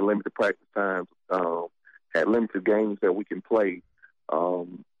 had limited practice times, had limited games that we can play. So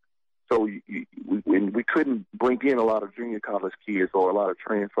we couldn't bring in a lot of junior college kids or a lot of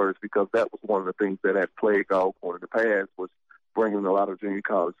transfers because that was one of the things that had plagued Alcorn in the past was bringing a lot of junior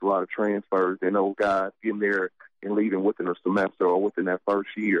college, a lot of transfers, and those guys getting there and leaving within a semester or within that first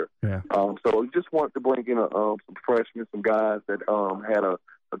year. Yeah. So we just wanted to bring in some freshmen, some guys that had a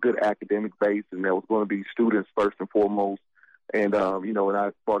good academic base and that was going to be students first and foremost. And, and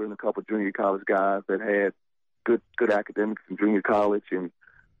I brought in a couple of junior college guys that had good academics in junior college. And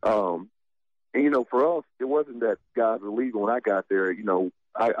for us, it wasn't that guys were legal when I got there.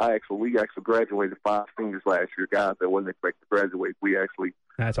 We actually graduated 5 seniors last year, guys that wasn't expected to graduate. We actually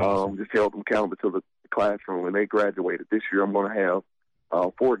That's awesome. just held them accountable to the classroom when they graduated. This year I'm going to have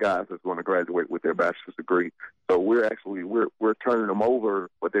 4 guys that's going to graduate with their bachelor's degree. So we're turning them over,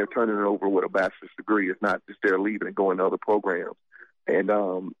 but they're turning it over with a bachelor's degree. It's not just they're leaving and going to other programs. And,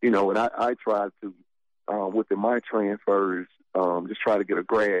 and I tried to, within my transfers, just try to get a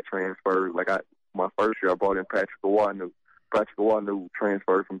grad transfer. Like my first year I brought in Patrick Awanu. Patrick Awanu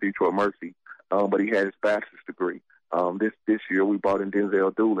transferred from Detroit Mercy, but he had his bachelor's degree. This year we brought in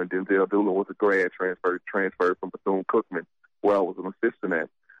Denzel Doolin. Denzel Doolin was a grad transfer from Bethune-Cookman, where I was an assistant at.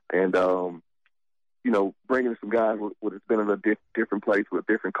 And, bringing some guys with it's been in a different place with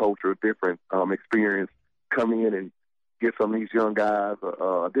a different culture, a different experience, come in and get some of these young guys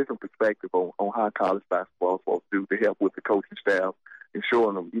a different perspective on how college basketball is supposed to do to help with the coaching staff and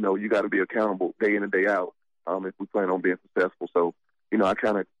showing them, you got to be accountable day in and day out if we plan on being successful. So, I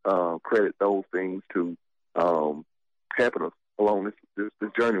kind of credit those things to helping us along this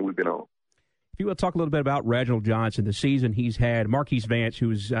journey we've been on. If you will talk a little bit about Reginald Johnson, the season he's had, Marquise Vance,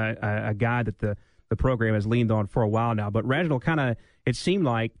 who's a guy that the program has leaned on for a while now, but Reginald it seemed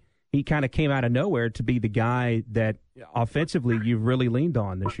like he kind of came out of nowhere to be the guy that offensively you've really leaned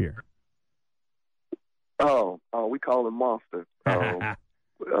on this year. We call him Monster.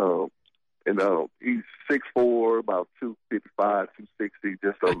 He's 6'4", about 255, 260,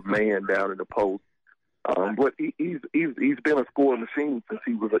 just a man down in the post. But he's been a scoring machine since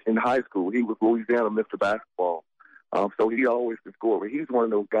he was in high school. He was Louisiana Mr. Basketball. So he always can score. But he's one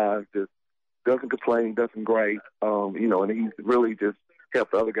of those guys that doesn't complain, doesn't grade, and he's really just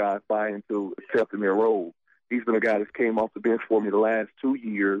helped the other guys buy into accepting their role. He's been a guy that came off the bench for me the last 2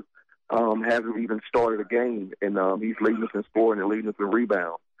 years, hasn't even started a game, and he's leading us in scoring and leading us in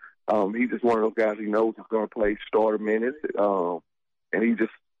rebounds. He's just one of those guys he knows is going to play starter minutes, and he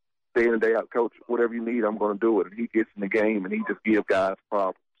just day in and day out, coach, whatever you need, I'm going to do it. And he gets in the game, and he just gives guys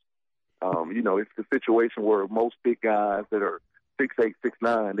problems. It's the situation where most big guys that are 6'8",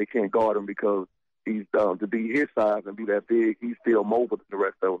 6'9", they can't guard him because he's to be his size and be that big, he's still mobile than the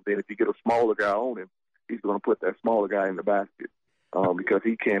rest of them. Then if you get a smaller guy on him, he's going to put that smaller guy in the basket because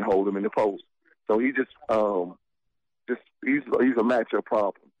he can't hold him in the post. So he he's a matchup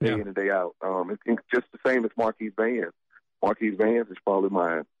problem day in and day out. It's just the same as Marquise Vance. Marquise Vance is probably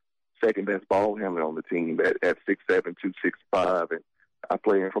my second best ball handler on the team at 6'7", 265, and I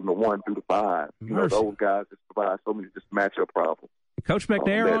play him from the 1 through the 5. Those guys just provide so many just matchup problems. Coach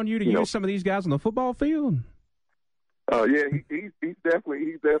McNair on you to use some of these guys on the football field? Yeah, he's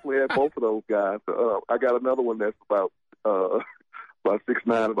definitely had both of those guys. I got another one that's about 6'9",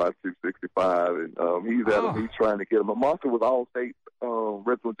 about 265, and he's trying to get him. Monster was All-State.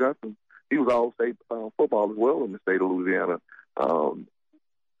 Reginald Johnson, he was All-State football as well in the state of Louisiana.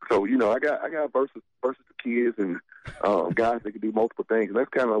 So I got versus the kids and guys that can do multiple things, and that's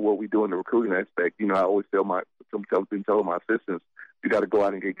kind of what we do in the recruiting aspect. I always tell my assistants, you got to go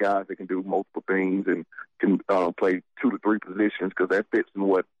out and get guys that can do multiple things and can play 2 to 3 positions because that fits in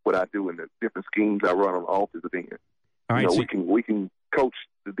what I do in the different schemes I run on the offensive end. All right, we can coach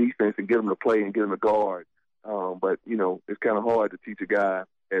the defense and get them to play and get them to guard, but it's kind of hard to teach a guy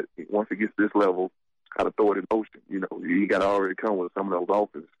once he gets to this level how to throw it in motion. You got to already come with some of those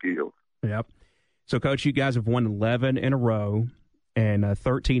offensive skills. Yep. So, Coach, you guys have won 11 in a row and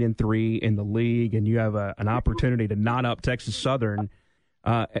 13-3 in the league, and you have an opportunity to knot up Texas Southern.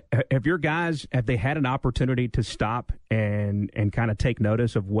 Have your guys, have they had an opportunity to stop and kind of take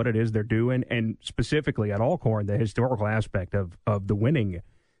notice of what it is they're doing, and specifically at Alcorn, the historical aspect of the winning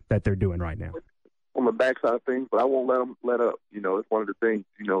that they're doing right now? On the backside of things, but I won't let them let up. It's one of the things,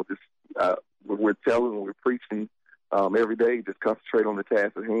 we're telling, we're preaching every day. Just concentrate on the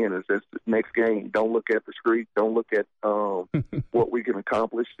task at hand. It's just the next game. Don't look at the streak. Don't look at what we can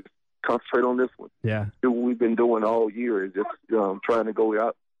accomplish. Just concentrate on this one. Yeah. What we've been doing all year is just trying to go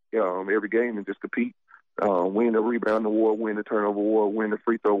out every game and just compete, win the rebound award, win the turnover award, win the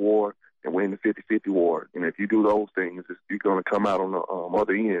free throw award, and win the 50-50 award. And if you do those things, you're going to come out on the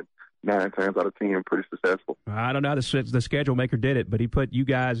other end 9 times out of 10 pretty successful. I don't know how the schedule maker did it, but he put you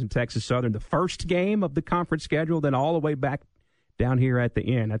guys in Texas Southern the first game of the conference schedule, then all the way back down here at the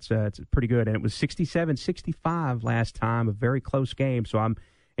end. That's pretty good. And it was 67-65 last time, a very close game. So I'm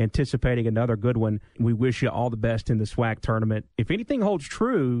anticipating another good one. We wish you all the best in the SWAC tournament. If anything holds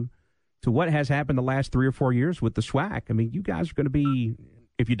true to what has happened the last 3 or 4 years with the SWAC, I mean, you guys are going to be,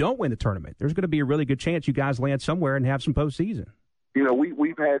 if you don't win the tournament, there's going to be a really good chance you guys land somewhere and have some postseason. You know,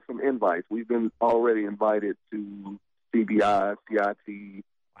 we've had some invites. We've been already invited to CBI, CIT,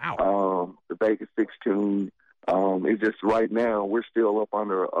 the Vegas 16. It's just right now we're still up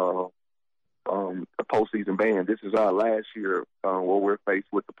under a postseason ban. This is our last year where we're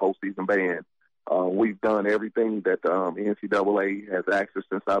faced with the postseason ban. We've done everything that the NCAA has asked us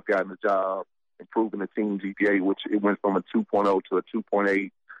since I've gotten the job, improving the team GPA, which it went from a 2.0 to a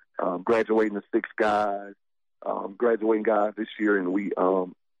 2.8, graduating the 6 guys. Graduating guys this year, and we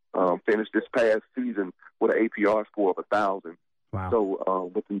finished this past season with an APR score of 1,000. Wow.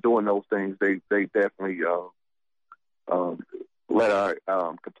 So with them doing those things, they definitely let our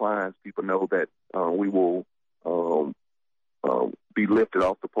compliance people know that we will be lifted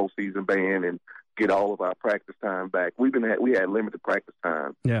off the postseason ban and get all of our practice time back. We had limited practice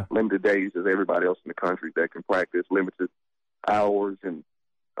time, limited days as everybody else in the country that can practice, limited hours, and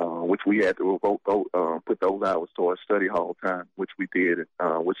which we had to put those hours towards study hall time, which we did,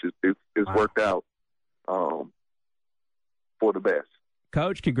 which is worked out for the best.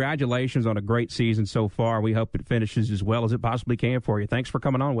 Coach, congratulations on a great season so far. We hope it finishes as well as it possibly can for you. Thanks for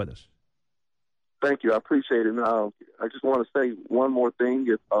coming on with us. Thank you. I appreciate it. And, I just want to say one more thing.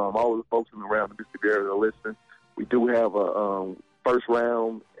 If all of the folks in the round of Mississippi area are listening, we do have a first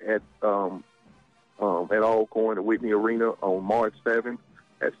round at Alcorn at Whitney Arena on March 7th.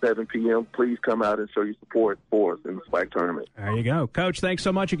 At 7 p.m., please come out and show your support for us in the SWAC tournament. There you go. Coach, thanks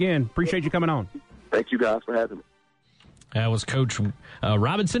so much again. Appreciate you coming on. Thank you guys for having me. That was Coach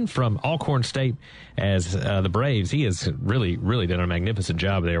Robinson from Alcorn State as the Braves. He has really, really done a magnificent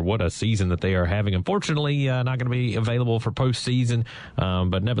job there. What a season that they are having. Unfortunately, not going to be available for postseason,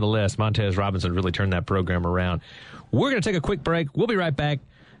 but nevertheless, Montez Robinson really turned that program around. We're going to take a quick break. We'll be right back.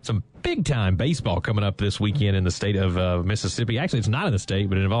 Some big-time baseball coming up this weekend in the state of Mississippi. Actually, it's not in the state,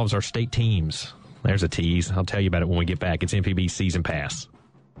 but it involves our state teams. There's a tease. I'll tell you about it when we get back. It's MPB Season Pass.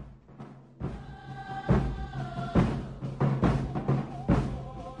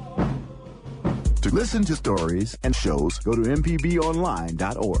 To listen to stories and shows, go to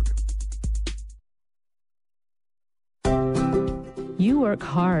mpbonline.org. You work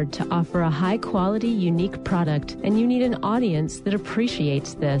hard to offer a high-quality, unique product, and you need an audience that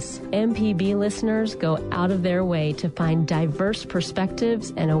appreciates this. MPB listeners go out of their way to find diverse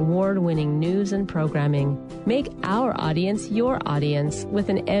perspectives and award-winning news and programming. Make our audience your audience with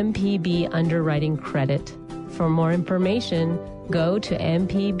an MPB underwriting credit. For more information, go to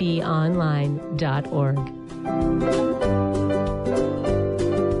mpbonline.org.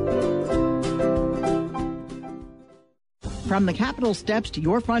 From the Capitol steps to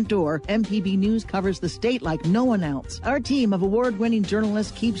your front door, MPB News covers the state like no one else. Our team of award-winning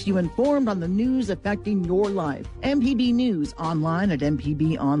journalists keeps you informed on the news affecting your life. MPB News, online at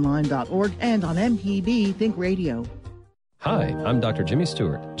mpbonline.org and on MPB Think Radio. Hi, I'm Dr. Jimmy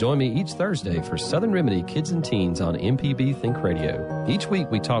Stewart. Join me each Thursday for Southern Remedy Kids and Teens on MPB Think Radio. Each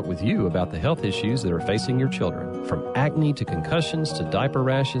week we talk with you about the health issues that are facing your children, from acne to concussions to diaper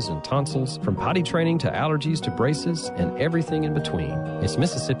rashes and tonsils, from potty training to allergies to braces, and everything in between. It's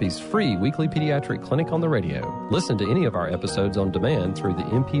Mississippi's free weekly pediatric clinic on the radio. Listen to any of our episodes on demand through the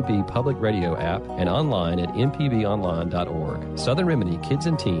MPB Public Radio app and online at mpbonline.org. Southern Remedy Kids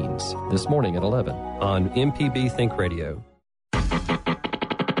and Teens, this morning at 11 on MPB Think Radio.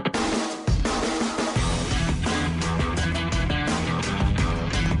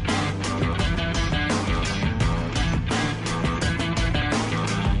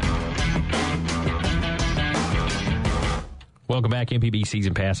 Welcome back. MPB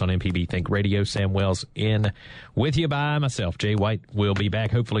Season Pass on MPB Think Radio. Sam Wells in with you by myself. Jay White will be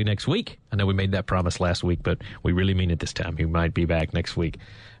back hopefully next week. I know we made that promise last week, but we really mean it this time. He might be back next week.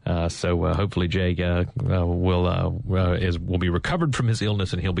 So hopefully Jay will be recovered from his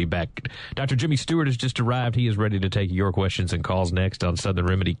illness and he'll be back. Dr. Jimmy Stewart has just arrived. He is ready to take your questions and calls next on Southern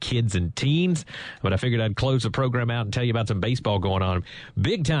Remedy Kids and Teens. But I figured I'd close the program out and tell you about some baseball going on.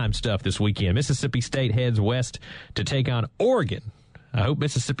 Big time stuff this weekend. Mississippi State heads west to take on Oregon. I hope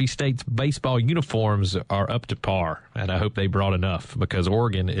Mississippi State's baseball uniforms are up to par, and I hope they brought enough, because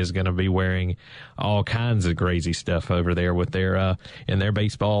Oregon is going to be wearing all kinds of crazy stuff over there with their in their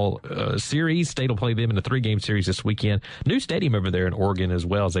baseball series. State will play them in the 3-game series this weekend. New stadium over there in Oregon as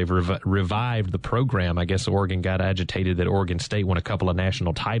well, as they've revived the program. I guess Oregon got agitated that Oregon State won a couple of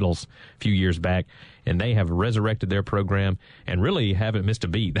national titles a few years back, and they have resurrected their program and really haven't missed a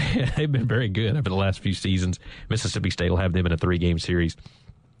beat. They've been very good over the last few seasons. Mississippi State will have them in a 3-game series.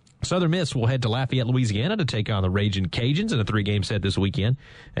 Southern Miss will head to Lafayette, Louisiana to take on the Ragin' Cajuns in a 3-game set this weekend.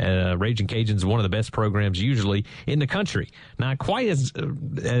 Ragin' Cajuns, one of the best programs usually in the country. Not quite as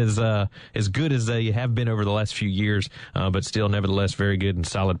good as they have been over the last few years, but still nevertheless very good and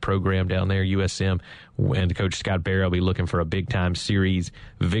solid program down there. USM and Coach Scott Barry will be looking for a big-time series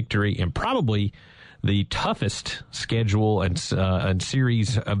victory and probably the toughest schedule and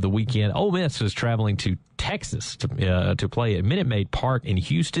series of the weekend. Ole Miss is traveling to Texas to play at Minute Maid Park in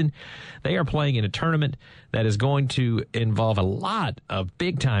Houston. They are playing in a tournament that is going to involve a lot of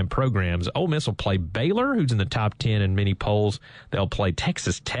big-time programs. Ole Miss will play Baylor, who's in the top 10 in many polls. They'll play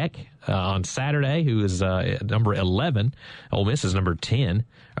Texas Tech on Saturday, who is number 11. Ole Miss is number 10.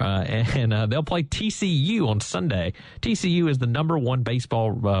 And they'll play TCU on Sunday. TCU is the number 1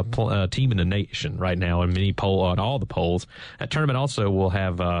 baseball team in the nation right now in many on all the polls. That tournament also will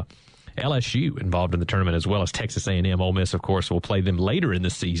have LSU involved in the tournament, as well as Texas A&M. Ole Miss, of course, will play them later in the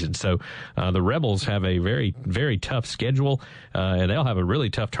season. So the Rebels have a very, very tough schedule, and they'll have a really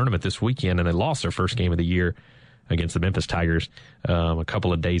tough tournament this weekend, and they lost their first game of the year against the Memphis Tigers a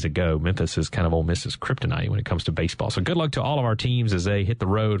couple of days ago. Memphis is kind of Ole Miss's kryptonite when it comes to baseball. So good luck to all of our teams as they hit the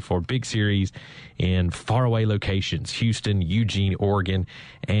road for big series in faraway locations: Houston, Eugene, Oregon,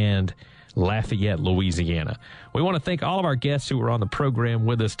 and Lafayette, Louisiana. We want to thank all of our guests who were on the program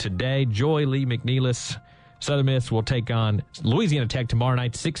with us today. Joy Lee McNeilis. Southern Miss will take on Louisiana Tech tomorrow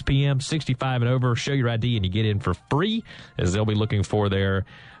night, 6 p.m., 65 and over. Show your ID and you get in for free, as they'll be looking for their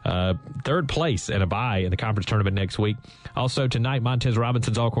third place and a bye in the conference tournament next week. Also tonight, Montez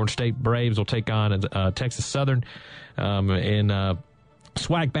Robinson's Alcorn State Braves will take on Texas Southern in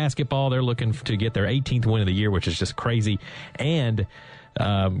SWAC basketball. They're looking to get their 18th win of the year, which is just crazy. And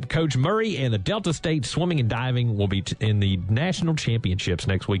Coach Murray and the Delta State Swimming and Diving will be in the national championships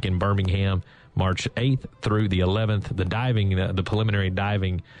next week in Birmingham, March 8th through the 11th. The diving, the preliminary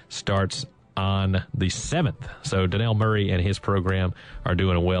diving starts on the 7th. So Donnell Murray and his program are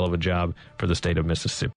doing a well of a job for the state of Mississippi.